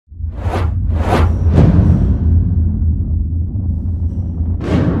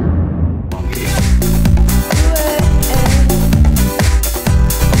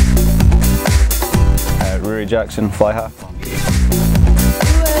Jackson, fly half.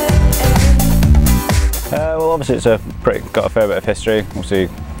 Well, obviously it's got a fair bit of history. Obviously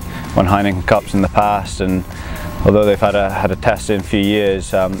won Heineken Cups in the past, and although they've had a testing few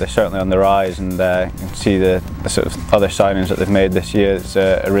years, they're certainly on the rise, and you can see the sort of other signings that they've made this year. It's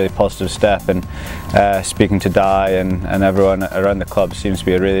a really positive step, and speaking to Di and everyone around the club, seems to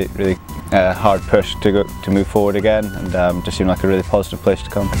be a really hard push to move forward again, and just seemed like a really positive place to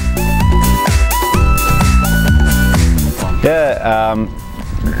come. Yeah,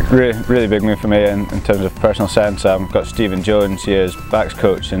 really big move for me in terms of personal sense. I've got Stephen Jones here as backs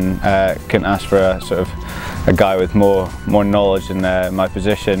coach, and couldn't ask for a guy with more knowledge in my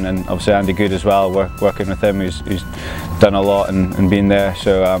position, and obviously Andy Good as well, working with him, who's done a lot and been there.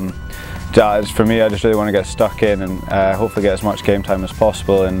 So for me, I just really want to get stuck in and hopefully get as much game time as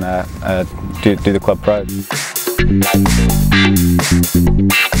possible, and do the club proud.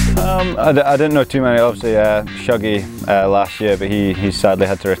 I didn't know too many. Obviously Shuggy last year, but he sadly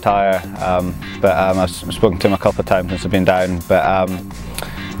had to retire, but I've spoken to him a couple of times since I've been down. But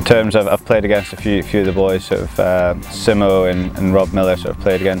in terms of, I've played against a few of the boys, sort of Simo and Rob Miller, sort of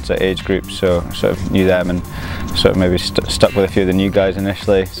played against at age groups, so sort of knew them, and sort of maybe stuck with a few of the new guys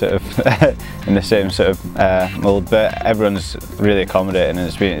initially, sort of in the same sort of mould. But everyone's really accommodating, and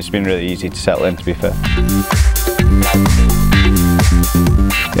it's been really easy to settle in, to be fair.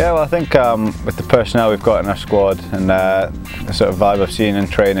 Yeah, well, I think with the personnel we've got in our squad and the sort of vibe I've seen in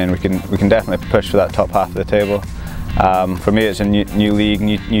training, we can definitely push for that top half of the table. For me, it's a new league,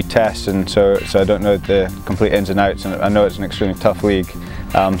 new test, and so I don't know the complete ins and outs, and I know it's an extremely tough league.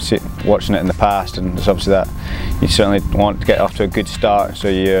 Watching it in the past, and it's obviously that you certainly want to get off to a good start, so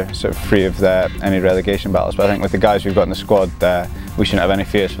you're sort of free of any relegation battles. But I think with the guys we've got in the squad, we shouldn't have any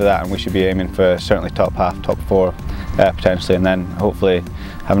fears for that, and we should be aiming for certainly top half, top four potentially, and then hopefully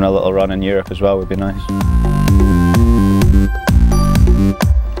having a little run in Europe as well would be nice.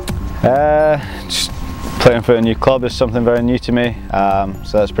 Just playing for a new club is something very new to me,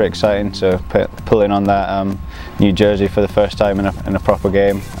 so that's pretty exciting. So pulling on that new jersey for the first time in a proper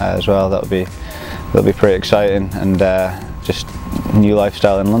game as well, that'll be pretty exciting, and just new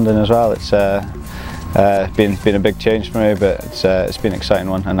lifestyle in London as well. It's been a big change for me, but it's been an exciting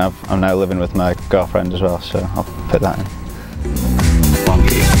one, and I'm now living with my girlfriend as well, so I'll put that in.